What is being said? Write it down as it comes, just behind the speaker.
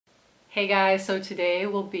Hey guys, so today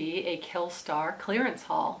will be a Killstar clearance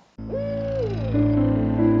haul.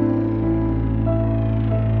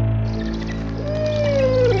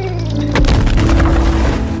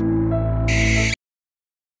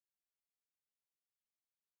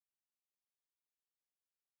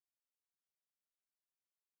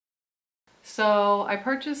 So I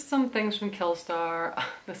purchased some things from Killstar.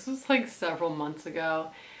 This was like several months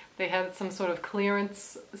ago. They had some sort of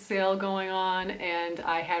clearance sale going on, and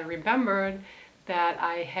I had remembered that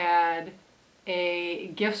I had a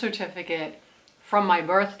gift certificate from my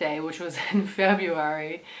birthday, which was in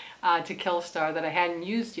February, to Killstar that I hadn't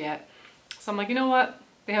used yet. So I'm like, you know what?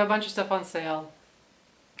 They have a bunch of stuff on sale.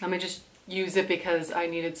 Let me just use it because I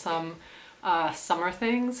needed some summer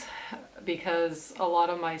things, because a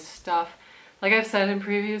lot of my stuff, like I've said in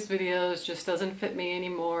previous videos, just doesn't fit me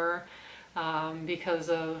anymore. Because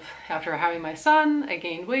of, after having my son, I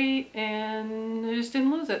gained weight and I just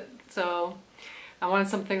didn't lose it. So I wanted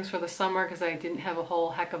some things for the summer because I didn't have a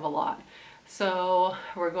whole heck of a lot. So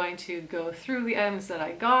we're going to go through the items that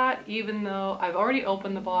I got, even though I've already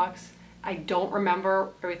opened the box. I don't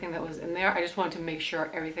remember everything that was in there. I just wanted to make sure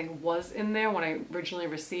everything was in there when I originally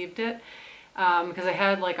received it, because I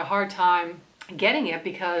had like a hard time getting it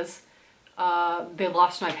because they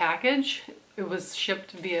lost my package. It was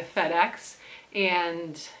shipped via FedEx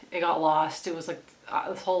and it got lost. It was like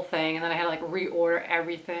this whole thing, and then I had to like reorder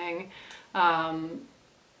everything.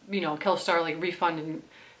 You know, Killstar like refunded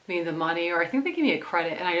me the money, or I think they gave me a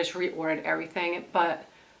credit, and I just reordered everything. But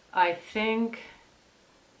I think,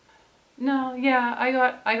 no, yeah, I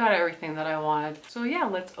got everything that I wanted. So yeah,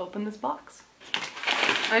 let's open this box.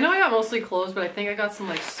 I know I got mostly clothes, but I think I got some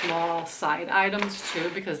like small side items too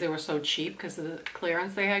because they were so cheap because of the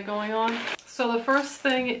clearance they had going on. So the first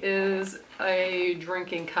thing is a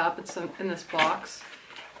drinking cup. It's in this box.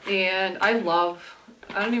 And I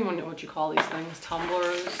don't even know what you call these things.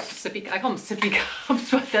 Tumblers, I call them sippy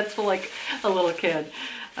cups, but that's for like a little kid.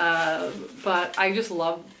 But I just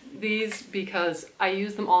love these because I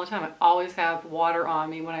use them all the time. I always have water on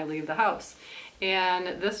me when I leave the house.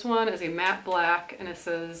 And this one is a matte black, and it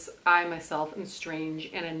says, "I myself am strange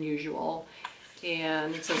and unusual."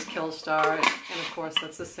 And it says Killstar, and of course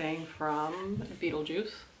that's the saying from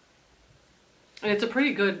Beetlejuice. And it's a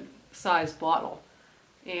pretty good sized bottle.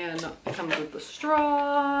 And it comes with the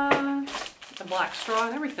straw, a black straw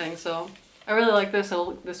and everything. So I really like this.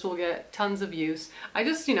 This will get tons of use. I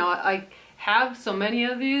just, you know, I have so many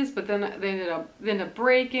of these, but then they end up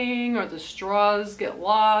breaking, or the straws get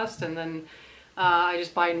lost, and then I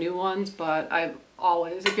just buy new ones. But I've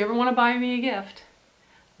always, if you ever want to buy me a gift,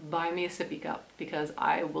 buy me a sippy cup because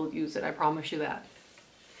I will use it. I promise you that.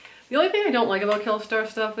 The only thing I don't like about Killstar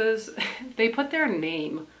stuff is they put their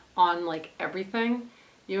name on like everything.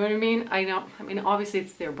 You know what I mean? I mean, obviously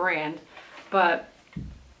it's their brand, but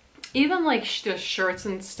even like just shirts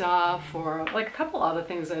and stuff, or like a couple other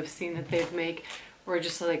things I've seen that they've make, where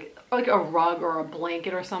just like a rug or a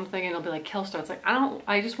blanket or something, and it'll be like Killstar. It's like,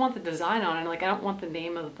 I just want the design on it. Like, I don't want the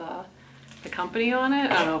name of the company on it.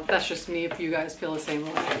 I don't know if that's just me, if you guys feel the same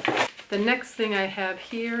way. The next thing I have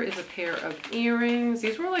here is a pair of earrings.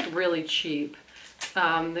 These were like really cheap.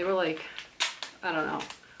 They were like, I don't know,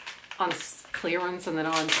 on clearance and then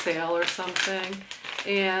on sale or something.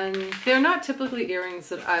 And they're not typically earrings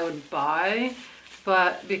that I would buy,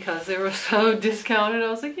 but because they were so discounted, I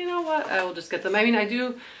was like, you know what, I will just get them. I mean, I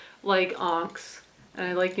do like ankhs, and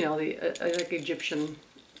I like, you know, I like Egyptian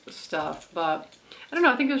stuff, but I don't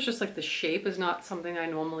know, I think it was just like the shape is not something I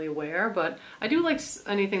normally wear, but I do like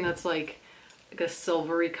anything that's like a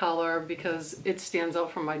silvery color because it stands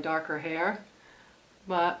out from my darker hair.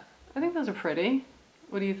 But I think those are pretty.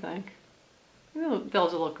 What do you think?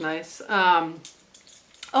 Those will look nice.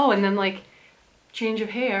 Oh, and then like change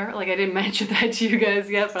of hair. Like, I didn't mention that to you guys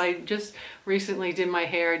yet, but I just recently did my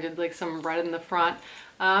hair. I did like some red in the front.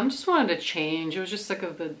 Just wanted to change. I was just sick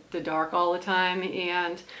of the dark all the time.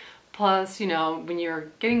 And plus, you know, when you're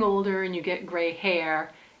getting older and you get gray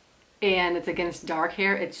hair and it's against dark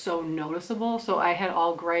hair, it's so noticeable. So I had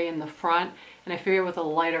all gray in the front, and I figured with a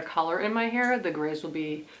lighter color in my hair, the grays will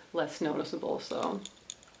be less noticeable. So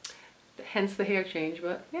hence the hair change.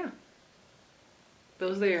 But yeah,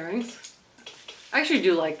 those are the earrings. I actually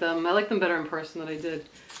do like them. I like them better in person than I did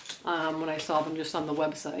when I saw them just on the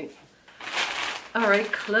website. All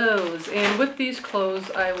right, clothes. And with these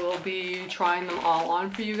clothes, I will be trying them all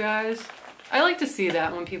on for you guys. I like to see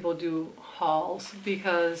that when people do hauls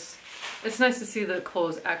because it's nice to see the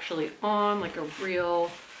clothes actually on, like a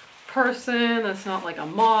real person that's not like a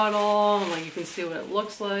model, and like you can see what it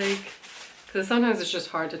looks like. Because sometimes it's just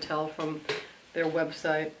hard to tell from their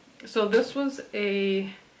website. So this was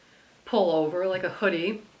a pullover, like a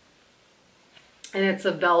hoodie. And it's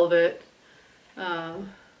a velvet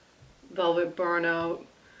burnout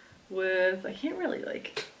with, I can't really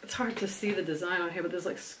like, it's hard to see the design on here, but there's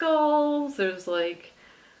like skulls, there's like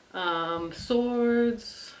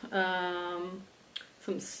swords,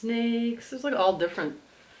 some snakes, there's like all different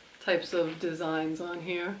types of designs on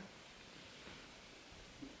here.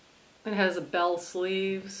 It has a bell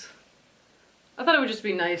sleeves. I thought it would just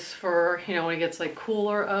be nice for, you know, when it gets like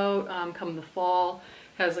cooler out, come the fall.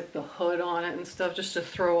 It has like the hood on it and stuff just to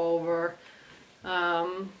throw over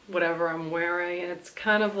whatever I'm wearing. And it's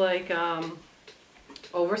kind of like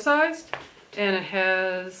oversized, and it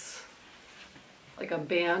has like a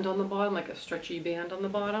band on the bottom, like a stretchy band on the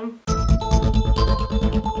bottom.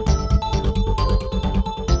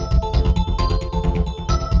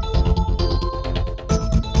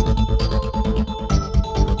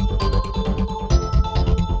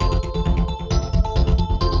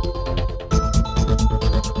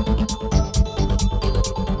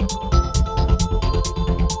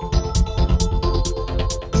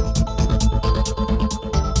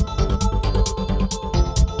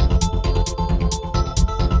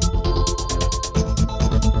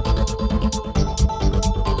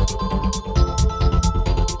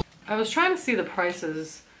 I was trying to see the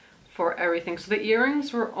prices for everything. So the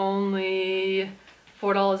earrings were only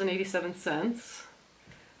 $4.87.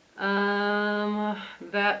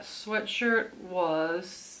 That sweatshirt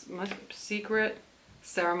was my Secret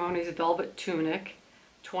Ceremonies velvet tunic,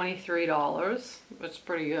 $23. It's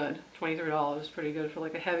pretty good. $23 is pretty good for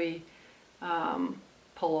like a heavy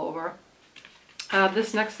pullover.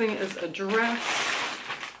 This next thing is a dress,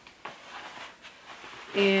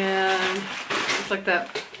 and it's like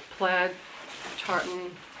that plaid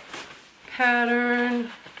tartan pattern.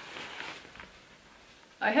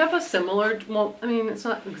 I have a similar, well, I mean, it's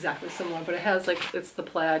not exactly similar, but it has like, it's the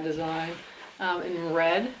plaid design in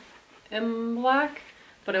red and black,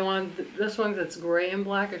 but I wanted this one that's gray and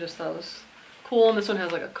black. I just thought it was cool. And this one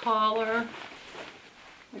has like a collar,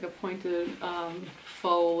 like a pointed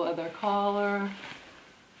faux leather collar,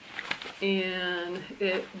 and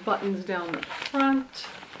it buttons down the front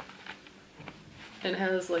and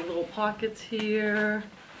has like little pockets here.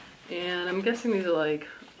 And I'm guessing these are like,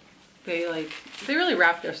 they really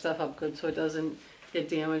wrap their stuff up good so it doesn't get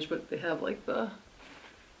damaged, but they have like the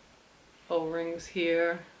O-rings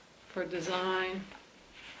here for design.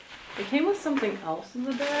 It came with something else in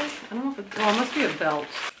the bag. I don't know if it, oh, it must be a belt.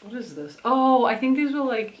 What is this? Oh, I think these were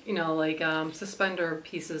like, you know, like suspender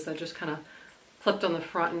pieces that just kind of clipped on the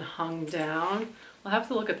front and hung down. I'll have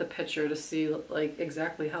to look at the picture to see like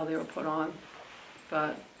exactly how they were put on.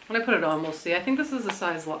 But when I put it on, we'll see. I think this is a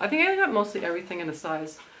size large. I think I got mostly everything in a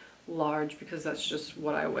size large because that's just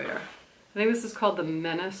what I wear. I think this is called the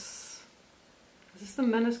Menace. Is this the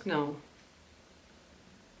Menace? No.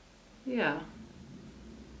 Yeah.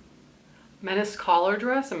 Menace collar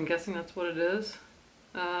dress. I'm guessing that's what it is.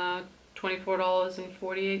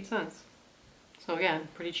 $24.48. So again,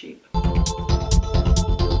 pretty cheap.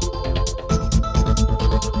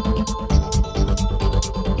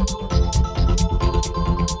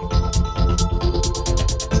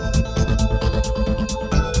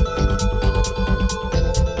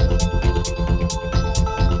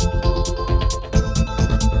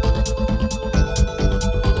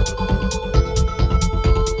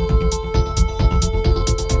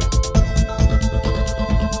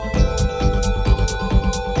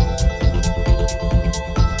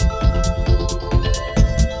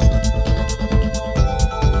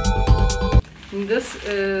 This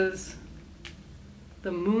is the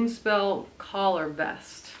Moonspell collar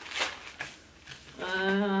vest.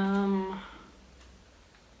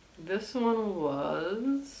 This one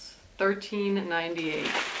was $13.98. I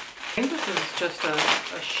think this is just a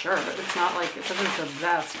shirt. It's not like, it says it's a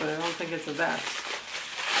vest, but I don't think it's a vest.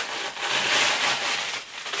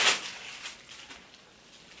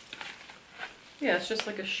 Yeah, it's just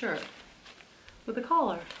like a shirt with a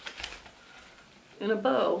collar and a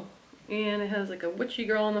bow. And it has like a witchy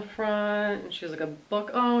girl on the front, and she has like a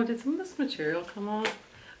book. Oh, did some of this material come off?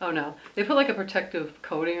 Oh no, they put like a protective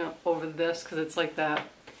coating over this because it's like that,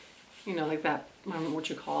 you know, like that, I don't know what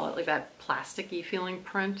you call it, like that plasticky feeling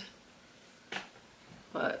print.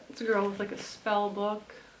 But it's a girl with like a spell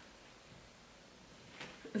book.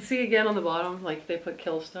 And see again on the bottom, like they put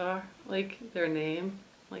Killstar, like their name.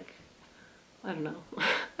 Like, I don't know.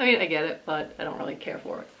 I mean, I get it, but I don't really care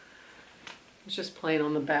for it. It's just plain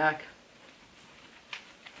on the back.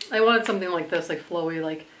 I wanted something like this, like flowy,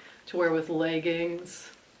 like to wear with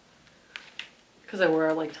leggings. Because I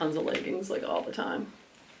wear like tons of leggings like all the time.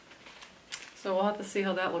 So we'll have to see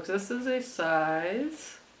how that looks. This is a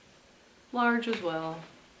size large as well.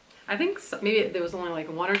 I think maybe there was only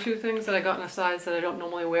like 1 or 2 things that I got in a size that I don't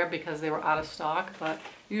normally wear because they were out of stock, but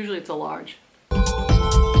usually it's a large.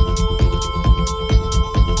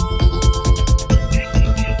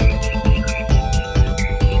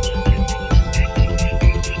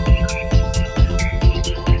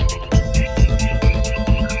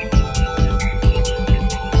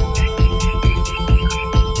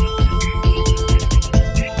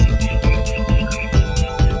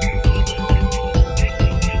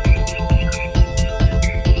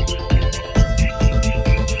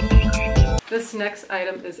 This next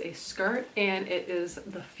item is a skirt, and it is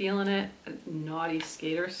the Feelin' It Naughty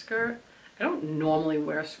Skater skirt. I don't normally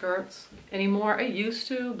wear skirts anymore. I used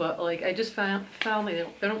to, but like I just found they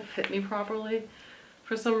don't fit me properly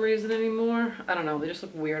for some reason anymore. I don't know, they just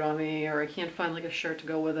look weird on me, or I can't find like a shirt to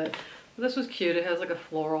go with it. But this was cute. It has like a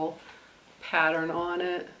floral pattern on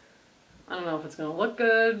it. I don't know if it's gonna look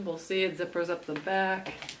good. We'll see. It zippers up the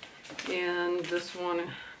back, and this one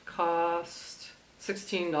cost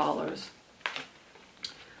 $16.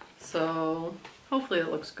 So hopefully it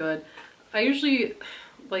looks good. I usually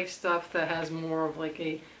like stuff that has more of like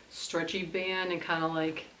a stretchy band and kind of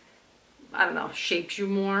like, I don't know, shapes you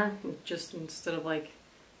more, just instead of like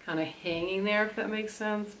kind of hanging there, if that makes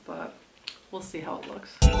sense, but we'll see how it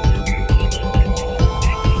looks.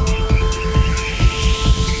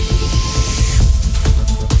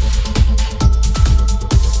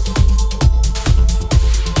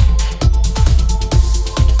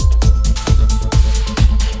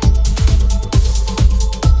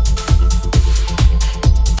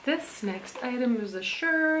 Next item is a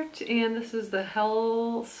shirt, and this is the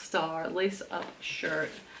Killstar lace-up shirt,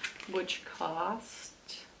 which cost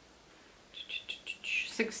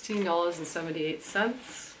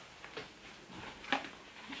 $16.78.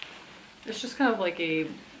 It's just kind of like a,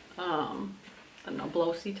 I don't know,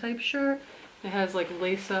 blousey type shirt. It has like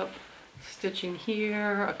lace-up stitching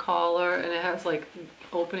here, a collar, and it has like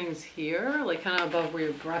openings here, like kind of above where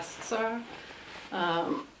your breasts are.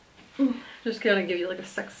 Just gonna give you like a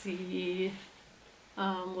sexy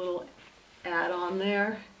little add-on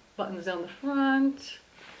there. Buttons down the front.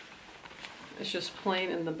 It's just plain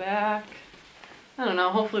in the back. I don't know,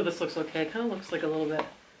 hopefully this looks okay. It kind of looks like a little bit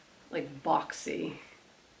like boxy.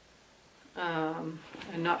 And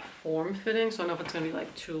not form-fitting, so I don't know if it's gonna be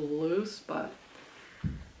like too loose, but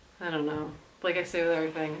I don't know. Like I say with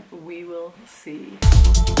everything, we will see.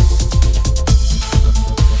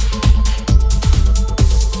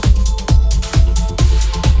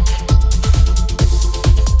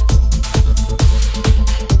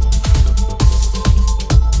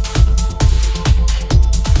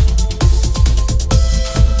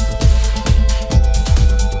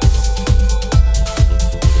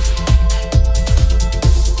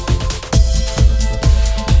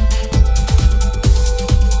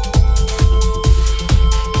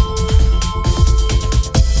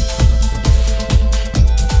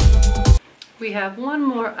 We have one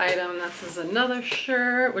more item. This is another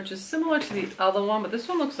shirt, which is similar to the other one, but this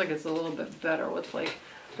one looks like it's a little bit better with like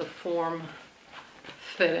the form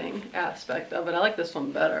fitting aspect of it. I like this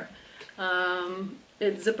one better.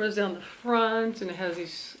 It zippers down the front, and it has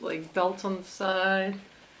these like belts on the side,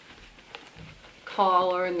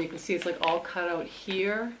 collar, and you can see it's like all cut out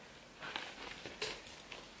here.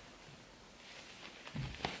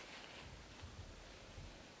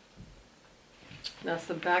 That's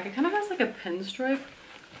the back. It kind of has like a pinstripe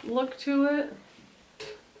look to it.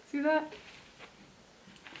 See that?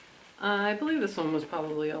 I believe this one was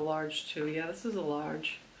probably a large too. Yeah, this is a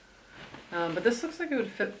large. But this looks like it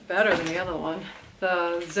would fit better than the other one.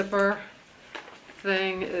 The zipper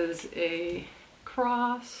thing is a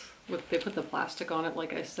cross. They put the plastic on it,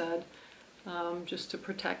 like I said, just to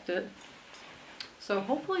protect it. So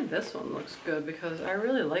hopefully this one looks good, because I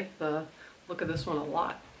really like the look of this one a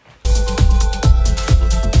lot.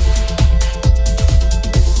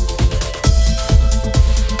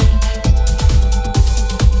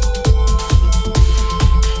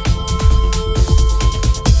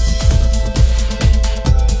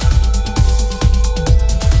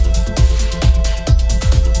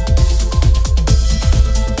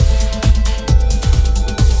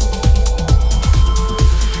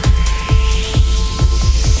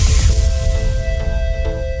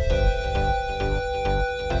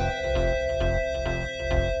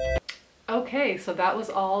 Okay, so that was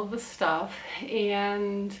all the stuff,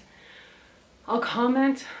 and I'll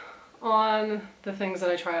comment on the things that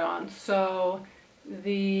I tried on. So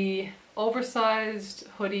the oversized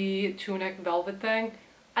hoodie tunic velvet thing,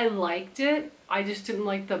 I liked it. I just didn't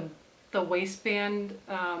like the waistband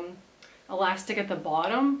elastic at the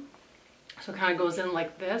bottom. So it kind of goes in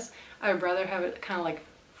like this. I would rather have it kind of like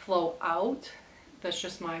flow out. That's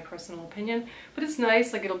just my personal opinion, but it's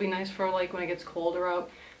nice. Like it'll be nice for like when it gets colder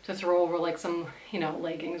out to throw over like some, you know,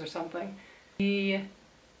 leggings or something. The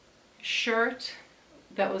shirt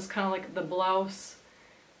that was kind of like the blouse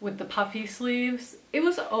with the puffy sleeves, it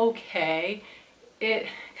was okay. It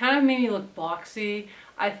kind of made me look boxy.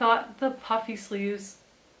 I thought the puffy sleeves,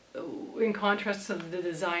 in contrast to the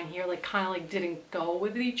design here, like kind of like didn't go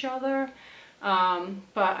with each other.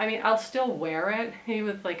 But I mean, I'll still wear it, maybe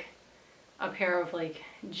with like a pair of like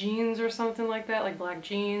jeans or something like that, like black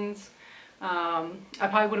jeans. I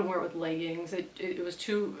probably wouldn't wear it with leggings. It was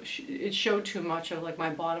too, it showed too much of like my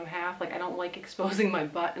bottom half. Like I don't like exposing my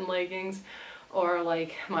butt in leggings or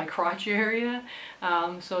like my crotch area.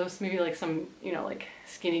 So it's maybe like some, you know, like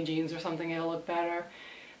skinny jeans or something, it'll look better.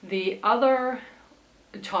 The other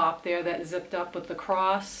top there that zipped up with the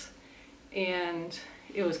cross and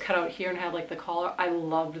it was cut out here and had like the collar. I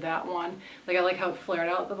loved that one. Like I like how it flared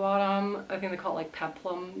out at the bottom. I think they call it like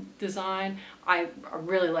peplum design. I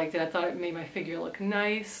really liked it. I thought it made my figure look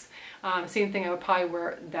nice. Same thing, I would probably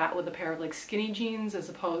wear that with a pair of like skinny jeans as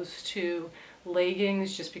opposed to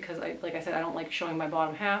leggings, just because like I said, I don't like showing my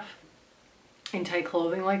bottom half in tight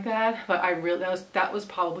clothing like that. But I really, that was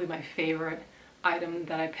probably my favorite item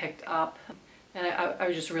that I picked up. And I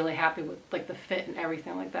was just really happy with like the fit and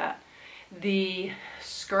everything like that. The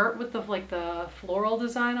skirt with the like the floral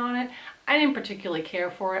design on it, I didn't particularly care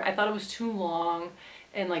for it. I thought it was too long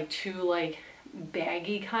and like too like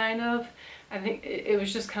baggy kind of. I think it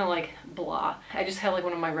was just kind of like blah. I just had like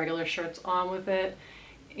one of my regular shirts on with it,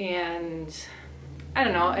 and I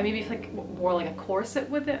don't know, I maybe if like wore like a corset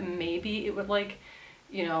with it, maybe it would like,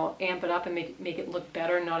 you know, amp it up and make it look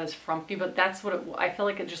better, not as frumpy. But that's what I feel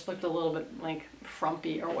like it just looked a little bit like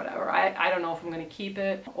frumpy or whatever. I don't know if I'm gonna keep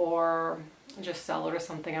it or just sell it or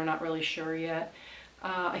something. I'm not really sure yet.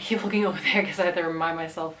 I keep looking over there because I have to remind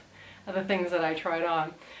myself of the things that I tried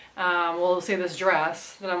on. Well, say this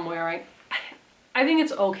dress that I'm wearing, I think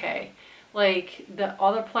it's okay. Like the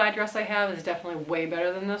other plaid dress I have is definitely way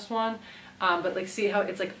better than this one. But like see how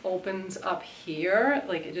it's like opens up here,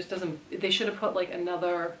 like it just doesn't, they should have put like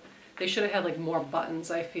another, they should have had like more buttons,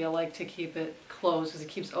 I feel like, to keep it closed because it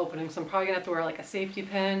keeps opening. So I'm probably gonna have to wear like a safety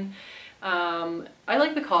pin. I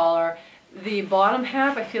like the collar. The bottom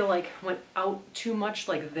half I feel like went out too much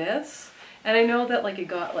like this, and I know that like it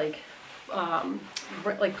got like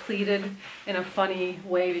pleated in a funny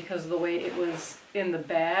way because of the way it was in the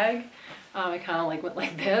bag. It kind of like went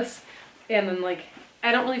like this, and then like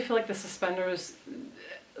I don't really feel like the suspenders,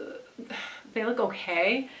 they look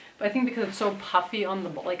okay, but I think because it's so puffy on the,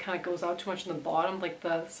 like kind of goes out too much in the bottom, like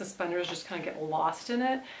the suspenders just kind of get lost in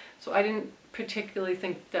it. So I didn't particularly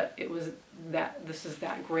think that it was that, this is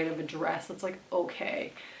that great of a dress. It's like,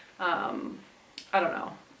 okay. I don't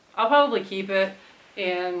know. I'll probably keep it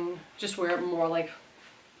and just wear it more like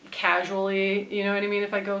casually, you know what I mean,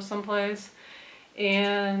 if I go someplace.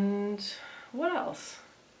 And what else?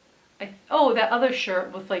 Oh, that other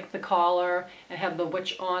shirt with like the collar and have the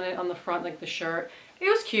witch on it on the front, like the shirt. It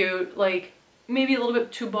was cute, like maybe a little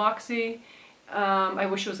bit too boxy. I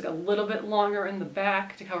wish it was like a little bit longer in the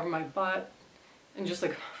back to cover my butt and just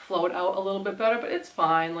like float out a little bit better, but it's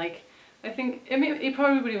fine. Like I think, I mean, it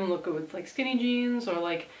probably would even look good with like skinny jeans or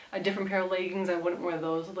like a different pair of leggings. I wouldn't wear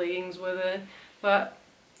those leggings with it, but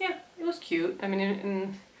yeah, it was cute. I mean,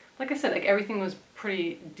 and like I said, like everything was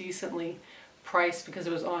pretty decently priced because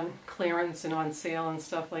it was on clearance and on sale and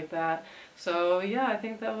stuff like that. So yeah, I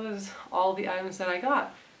think that was all the items that I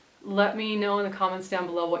got. Let me know in the comments down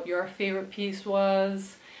below what your favorite piece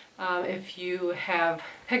was. If you have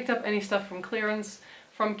picked up any stuff from clearance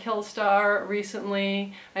from Killstar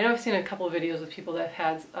recently. I know I've seen a couple of videos of people that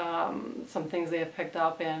have had some things they have picked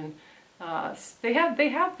up, and they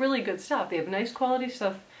have really good stuff. They have nice quality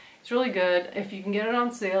stuff. It's really good. If you can get it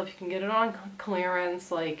on sale, if you can get it on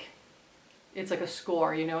clearance, like it's like a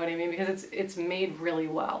score, you know what I mean? Because it's made really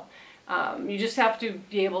well. You just have to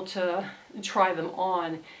be able to try them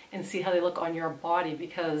on and see how they look on your body,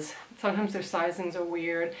 because sometimes their sizings are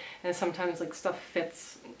weird and sometimes like stuff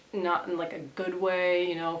fits not in like a good way,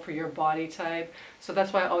 you know, for your body type. So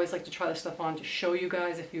that's why I always like to try this stuff on to show you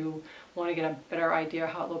guys if you want to get a better idea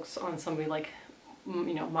how it looks on somebody like,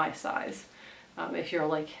 you know, my size, if you're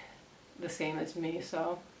like the same as me.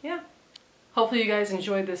 So yeah. Hopefully you guys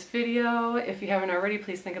enjoyed this video. If you haven't already,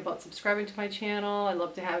 please think about subscribing to my channel. I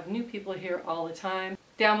love to have new people here all the time.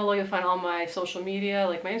 Down below you'll find all my social media,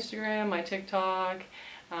 like my Instagram, my TikTok,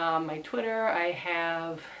 my Twitter. I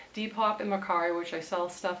have Depop and Mercari, which I sell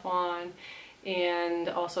stuff on. and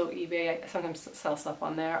also eBay. I sometimes sell stuff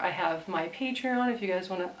on there. I have my Patreon if you guys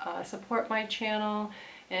want to support my channel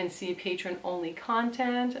and see patron-only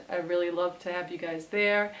content. I really love to have you guys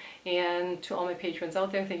there. And to all my patrons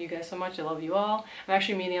out there, thank you guys so much. I love you all. I'm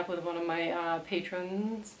actually meeting up with one of my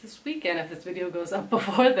patrons this weekend if this video goes up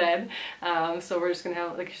before then. So we're just gonna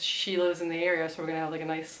have, like, she lives in the area, so we're gonna have like a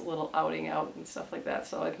nice little outing out and stuff like that.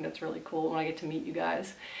 So I think that's really cool when I get to meet you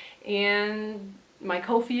guys. And my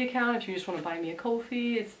Ko-fi account, if you just want to buy me a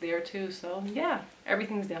Ko-fi, it's there too. So yeah,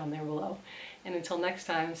 everything's down there below. And until next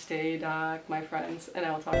time, stay dark, my friends, and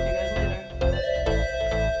I will talk to you guys later.